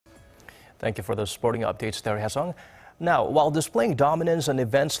Thank you for the sporting updates there, Haesung. Now, while displaying dominance on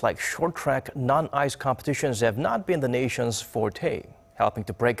events like short track, non-ice competitions have not been the nation's forte. Helping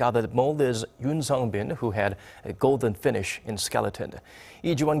to break out of the mold is Yoon Sung-bin, who had a golden finish in skeleton.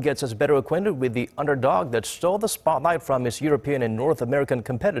 Lee Ji-won gets us better acquainted with the underdog that stole the spotlight from his European and North American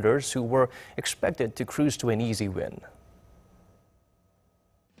competitors who were expected to cruise to an easy win.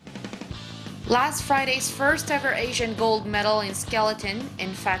 Last Friday's first ever Asian gold medal in skeleton,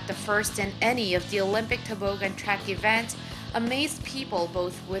 in fact the first in any of the Olympic toboggan track events, amazed people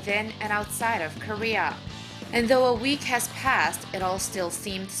both within and outside of Korea. And though a week has passed, it all still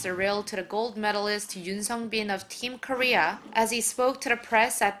seemed surreal to the gold medalist Yoon Sung-bin of Team Korea as he spoke to the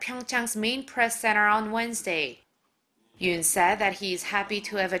press at Pyeongchang's main press center on Wednesday. Yoon said that he is happy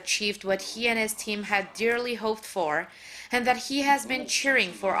to have achieved what he and his team had dearly hoped for, and that he has been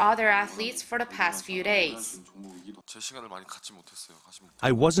cheering for other athletes for the past few days.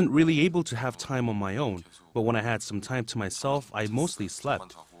 I wasn't really able to have time on my own, but when I had some time to myself, I mostly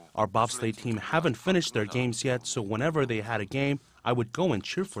slept. Our bobsleigh team haven't finished their games yet, so whenever they had a game, I would go and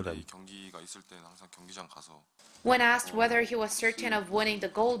cheer for them. When asked whether he was certain of winning the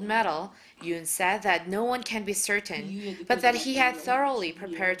gold medal, Yoon said that no one can be certain, but that he had thoroughly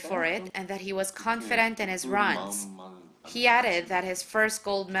prepared for it and that he was confident in his runs. He added that his first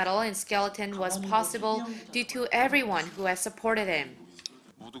gold medal in skeleton was possible due to everyone who has supported him.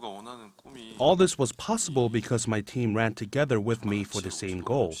 All this was possible because my team ran together with me for the same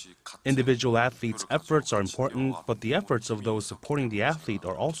goal. Individual athletes' efforts are important, but the efforts of those supporting the athlete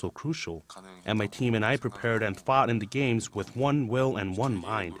are also crucial. And my team and I prepared and fought in the games with one will and one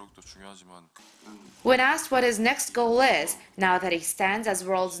mind. When asked what his next goal is, now that he stands as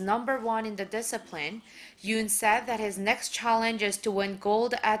world's #1 in the discipline, Yoon said that his next challenge is to win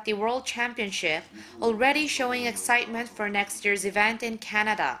gold at the World Championship, already showing excitement for next year's event in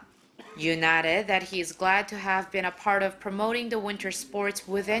Canada. Yoon added that he is glad to have been a part of promoting the winter sports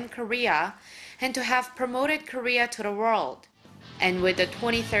within Korea and to have promoted Korea to the world. And with the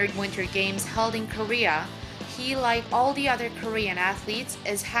 23rd Winter Games held in Korea, he, like all the other Korean athletes,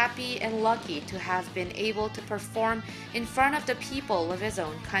 is happy and lucky to have been able to perform in front of the people of his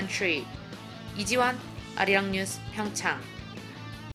own country. 이지원, 아리랑 뉴스, 평창.